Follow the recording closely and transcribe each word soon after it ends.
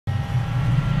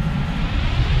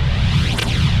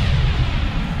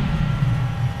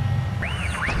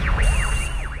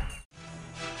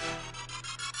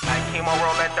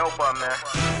dope up, man.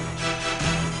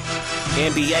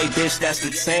 NBA, bitch, that's the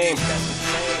team.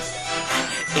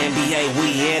 NBA, we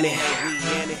in it.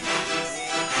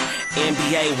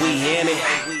 NBA, we in it.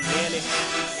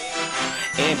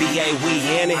 NBA, we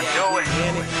in it. Do it.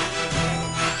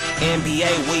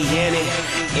 NBA, we in it.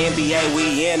 NBA,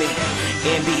 we in it.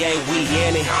 NBA, we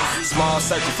in it. Small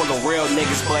circle full of real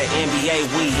niggas, but NBA,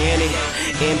 we in it.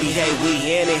 NBA,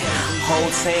 we in it.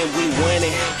 Whole team, we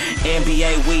winning.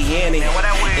 NBA, we in it.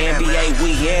 NBA,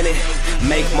 we in it.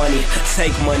 Make money,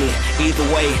 take money, either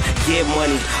way, get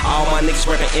money. All my niggas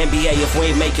reppin' NBA. If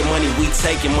we ain't making money, we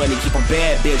taking money. Keep a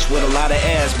bad bitch with a lot of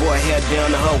ass, boy, head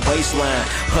down to her waistline.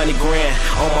 100 grand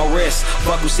on my wrist.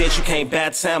 Fuck who said you can't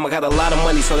bad time. I got a lot of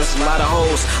money, so that's a lot of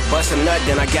hoes. Bust a nut,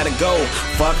 then I gotta go.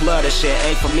 Fuck love, that shit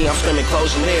ain't for me. I'm screaming,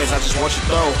 close your ears. I just want you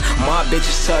throw. My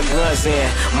bitches tuck guns in.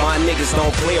 My niggas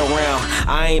don't play around.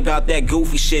 I ain't about that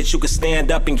goofy shit. You can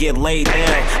stand up and get laid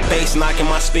down. Bass knocking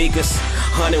my speakers.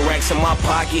 100 racks in my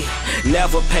pocket.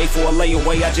 Never pay for a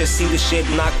layaway, I just see the shit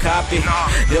and I copy.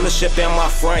 Dealership in my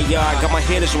front yard, got my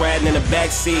hitters riding in the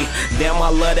backseat. Damn, I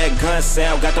love that gun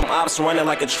sound. Got them ops running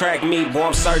like a track meet. Boy,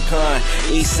 I'm Surg,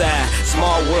 East Side,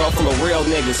 small world full of real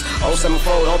niggas.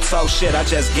 074, don't talk shit, I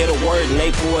just get a word and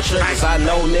they pull triggers. I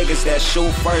know niggas that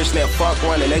shoot first, that fuck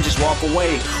running, they just walk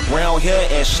away. Round here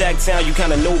in Shacktown, you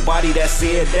kinda nobody that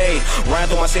see a day. Ride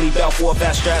through my city belt for a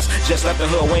fast straps, just left the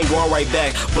hood, we ain't going right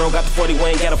back. Bro got the 40, we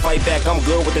ain't gotta fight back. I'm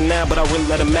good with the 9, but I really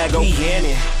let him mad go. We in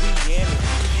it.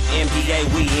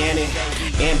 NBA, we in it.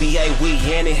 NBA, we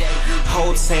in it.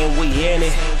 Whole team, we in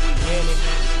it.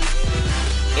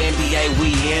 NBA, we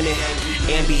in it.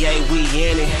 NBA, we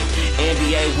in it.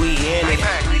 NBA, we in it.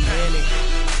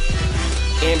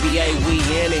 NBA, we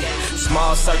in it.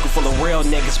 Small circle full of real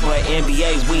niggas, but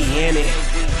NBA, we in it.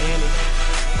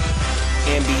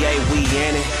 NBA, we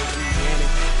in it.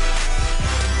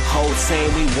 Whole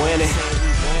team, we winning.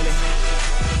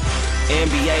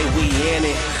 NBA, we in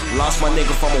it. Lost my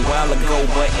nigga from a while ago,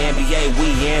 but NBA, we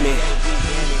in it.